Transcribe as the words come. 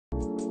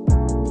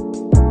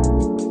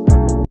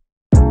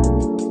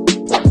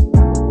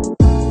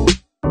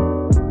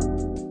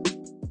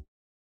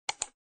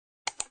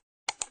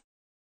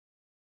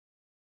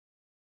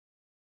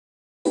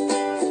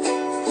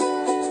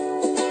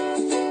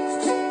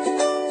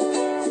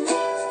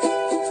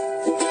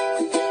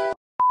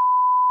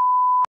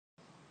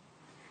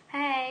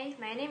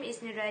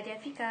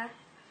Afiqah.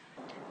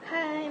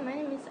 Hi, my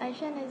name is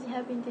Aisha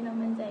Najiha binti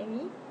Noman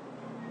Zairi.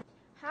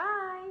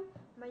 Hi,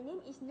 my name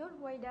is Nur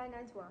Huwaidah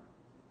Najwa.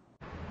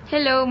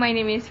 Hello, my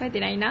name is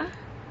Fatin Aina.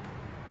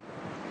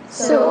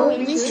 So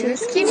we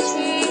choose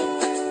kimchi.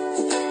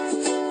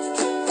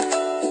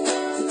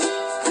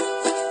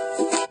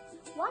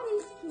 What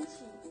is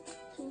kimchi?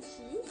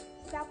 Kimchi,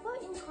 staple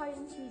in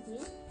Korean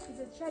cuisine, is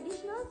a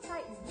traditional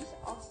side dish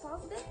of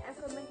salted and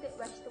fermented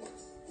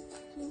vegetables.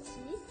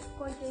 Kimchi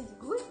contains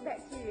good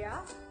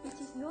bacteria, which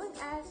is known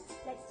as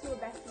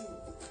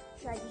lactobacillus.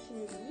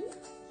 Traditionally,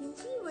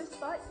 kimchi was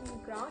stored in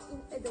ground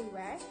in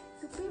earthenware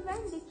to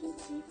prevent the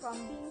kimchi from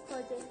being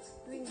frozen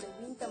during the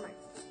winter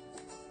months.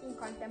 In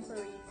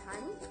contemporary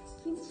times,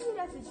 kimchi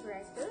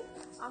refrigerators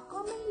are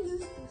commonly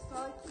used to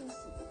store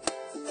kimchi.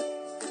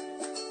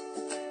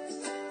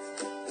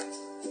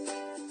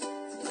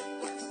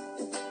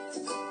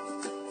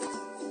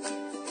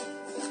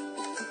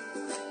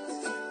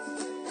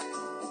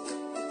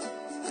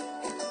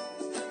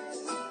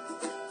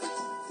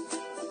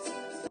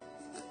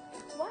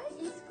 What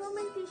is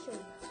fermentation?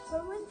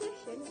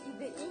 Fermentation is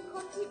the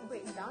incomplete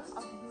breakdown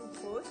of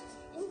glucose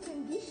in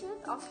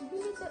conditions of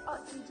limited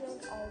oxygen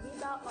or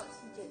without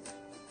oxygen.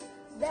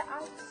 There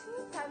are two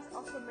types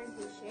of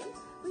fermentation,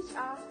 which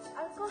are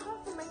alcohol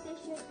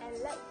fermentation and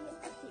lactic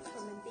acid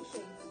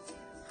fermentation.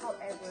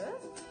 However,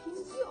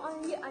 kimchi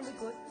only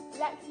undergoes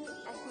lactic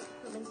acid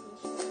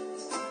fermentation.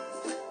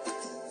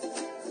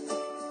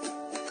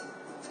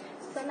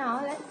 So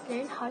now let's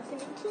learn how to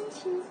make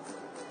kimchi.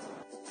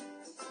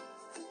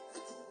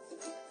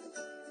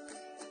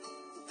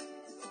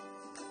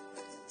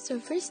 So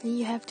firstly,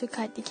 you have to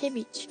cut the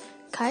cabbage.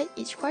 Cut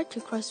each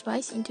quarter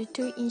crosswise into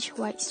 2-inch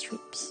wide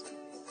strips.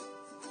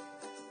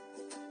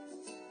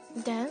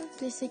 Then,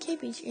 place the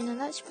cabbage in a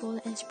large bowl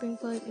and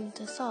sprinkle it with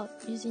the salt.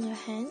 Using your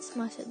hands,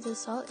 massage the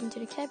salt into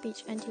the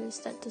cabbage until it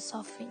starts to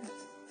soften.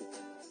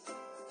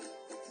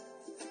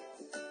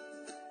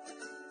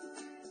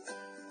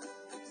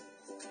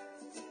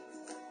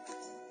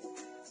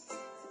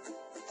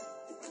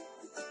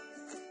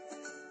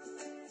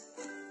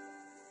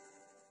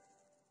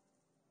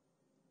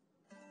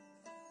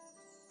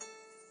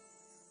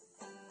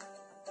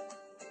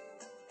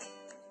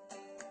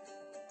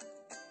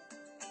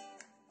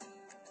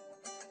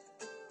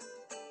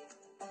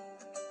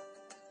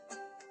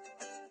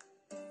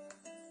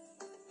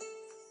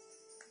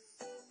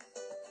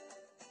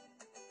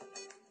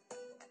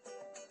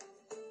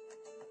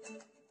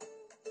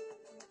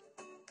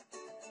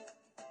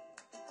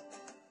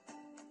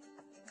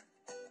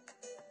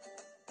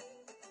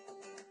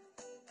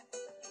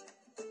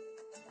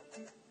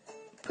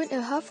 Put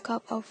a half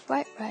cup of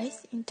white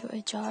rice into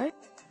a jar,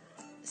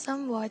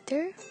 some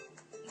water,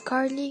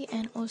 garlic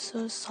and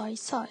also soy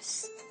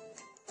sauce.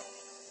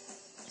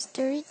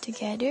 Stir it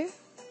together.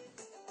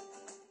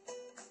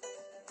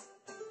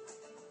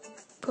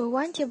 Put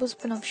 1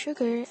 tablespoon of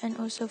sugar and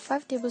also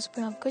 5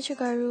 tablespoons of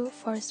gochugaru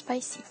for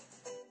spicy.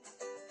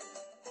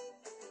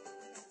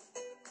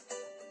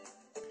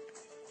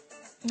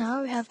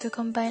 Now we have to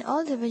combine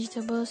all the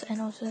vegetables and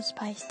also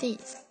spice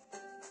these.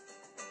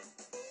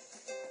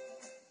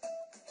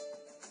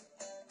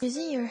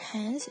 Using your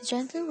hands,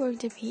 gently work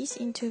the peas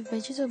into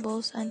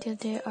vegetables until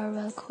they are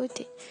well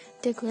coated.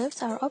 The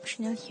gloves are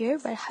optional here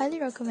but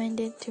highly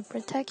recommended to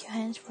protect your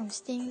hands from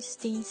stings,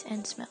 stains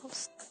and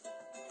smells.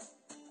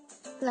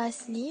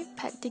 Lastly,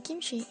 pack the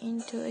kimchi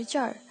into a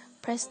jar.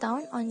 Press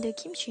down on the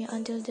kimchi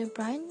until the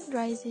brine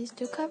rises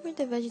to cover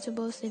the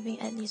vegetables, leaving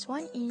at least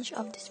 1 inch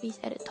of the space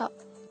at the top.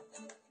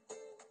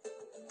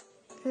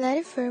 Let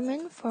it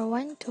ferment for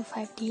 1 to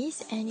 5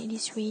 days and it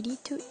is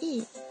ready to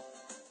eat.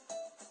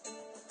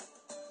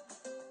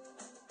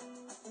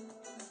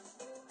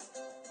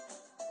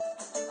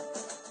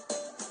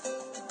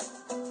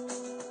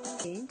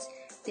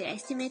 The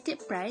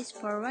estimated price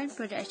for one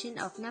production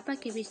of Napa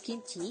cabbage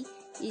kimchi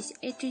is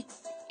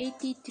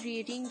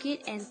 83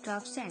 ringgit and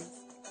 12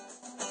 cents.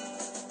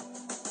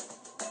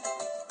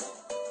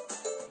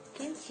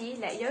 Kimchi,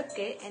 like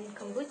yogurt and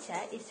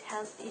kombucha, is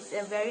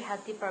a very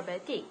healthy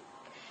probiotic,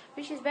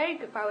 which is very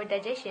good for our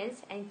digestion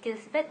and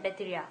kills bad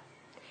bacteria.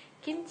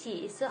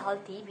 Kimchi is so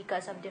healthy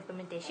because of the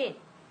fermentation.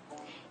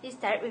 It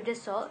starts with the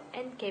salt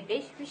and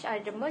cabbage, which are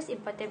the most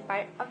important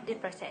part of the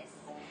process.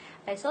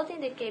 By salting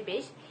the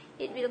cabbage,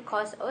 it will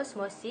cause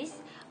osmosis,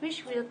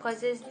 which will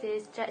cause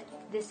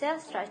the cell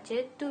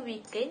structure to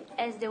weaken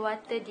as the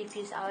water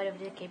diffuses out of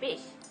the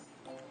cabbage.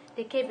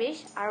 The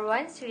cabbage are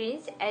once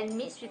rinsed and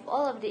mixed with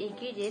all of the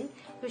ingredients,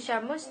 which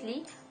are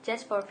mostly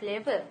just for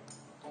flavor.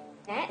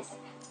 Next,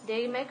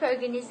 the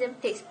microorganism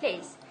takes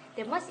place.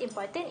 The most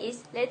important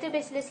is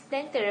Lactobacillus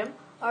plantarum,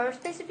 or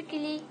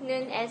specifically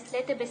known as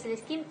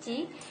Lactobacillus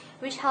kimchi,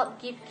 which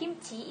help give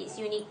kimchi its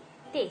unique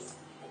taste.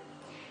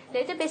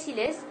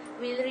 Lactobacillus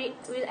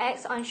will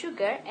act on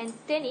sugar and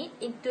turn it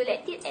into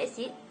lactic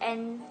acid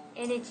and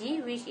energy,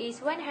 which is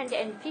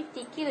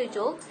 150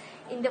 kJ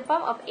in the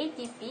form of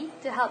ATP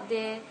to help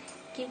the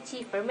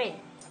kimchi ferment.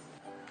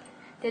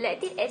 The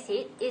lactic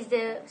acid is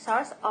the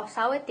source of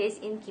sour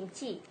taste in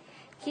kimchi.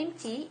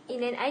 Kimchi,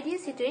 in an ideal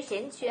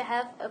situation, should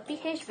have a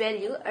pH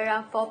value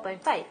around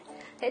 4.5.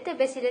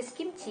 Lactobacillus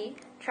kimchi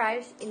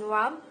thrives in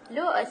warm,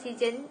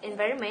 low-oxygen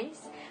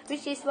environments,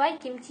 which is why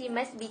kimchi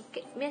must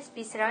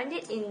be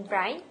surrounded in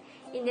brine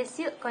in a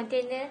sealed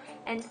container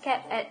and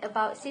kept at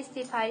about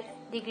 65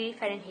 degrees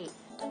Fahrenheit.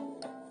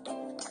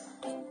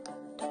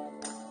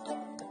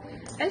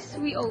 As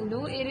we all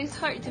know, it is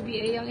hard to be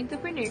a young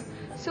entrepreneur,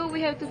 so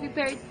we have to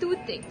prepare two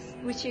things,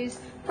 which is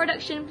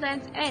production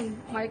plans and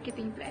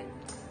marketing plans.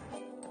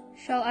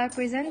 Shall I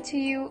present to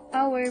you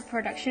our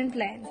production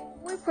plan?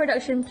 Our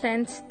production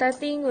plan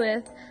starting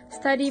with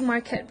study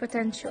market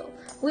potential.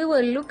 We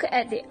will look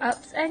at the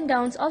ups and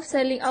downs of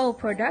selling our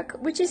product,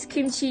 which is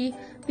kimchi,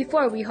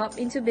 before we hop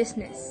into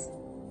business.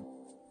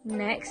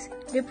 Next,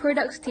 the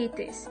product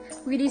status.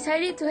 We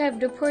decided to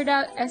have the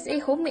product as a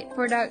homemade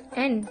product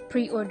and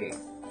pre-order.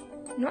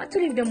 Not to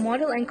leave the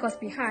model and cost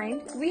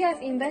behind, we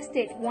have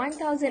invested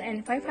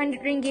 1,500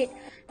 ringgit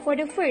for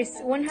the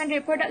first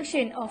 100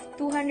 production of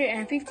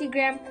 250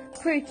 gram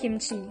per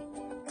kimchi.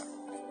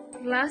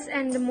 Last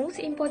and the most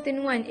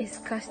important one is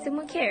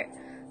customer care.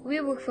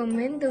 We will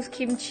ferment those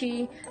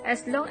kimchi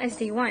as long as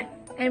they want.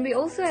 And we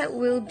also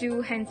will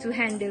do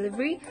hand-to-hand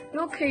delivery,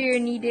 no courier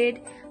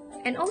needed.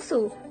 And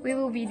also, we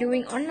will be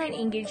doing online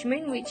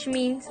engagement, which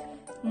means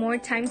more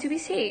time to be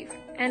saved.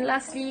 And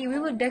lastly, we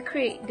will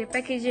decorate the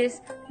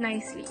packages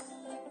nicely.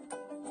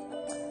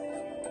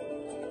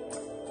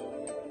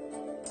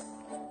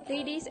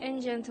 Ladies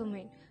and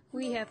gentlemen,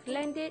 we have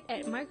landed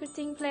at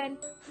marketing plan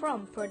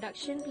from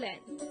production plan.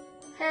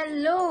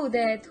 Hello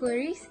there,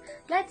 tourists.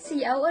 Let's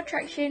see our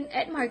attraction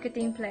at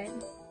marketing plan.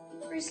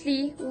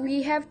 Firstly,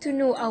 we have to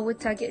know our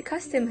target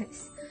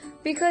customers.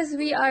 Because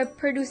we are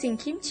producing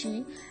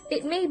kimchi,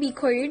 it may be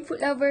Korean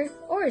food lover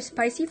or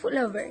spicy food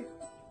lover.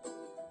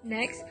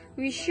 Next,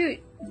 we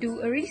should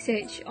do a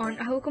research on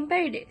our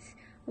competitors.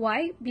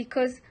 Why?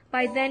 Because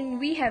by then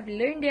we have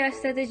learned their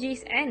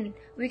strategies and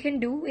we can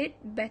do it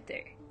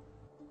better.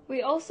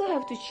 We also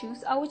have to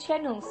choose our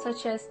channels,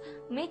 such as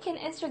make an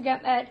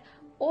Instagram ad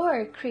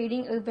or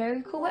creating a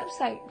very cool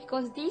website,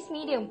 because this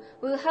medium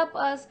will help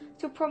us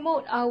to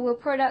promote our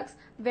products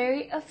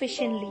very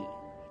efficiently.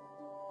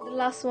 The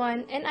last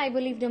one, and I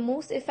believe the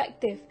most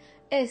effective,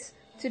 is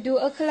to do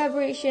a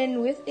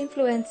collaboration with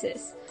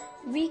influencers.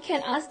 We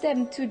can ask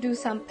them to do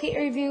some paid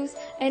reviews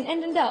and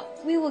end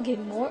up we will get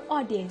more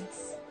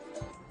audience.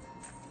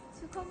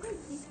 To conclude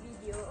this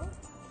video,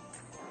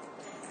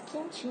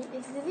 Kimchi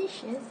is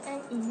delicious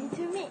and easy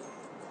to make.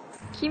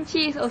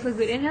 Kimchi is also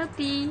good and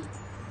healthy.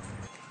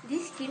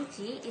 This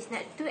kimchi is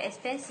not too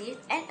expensive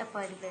and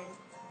affordable.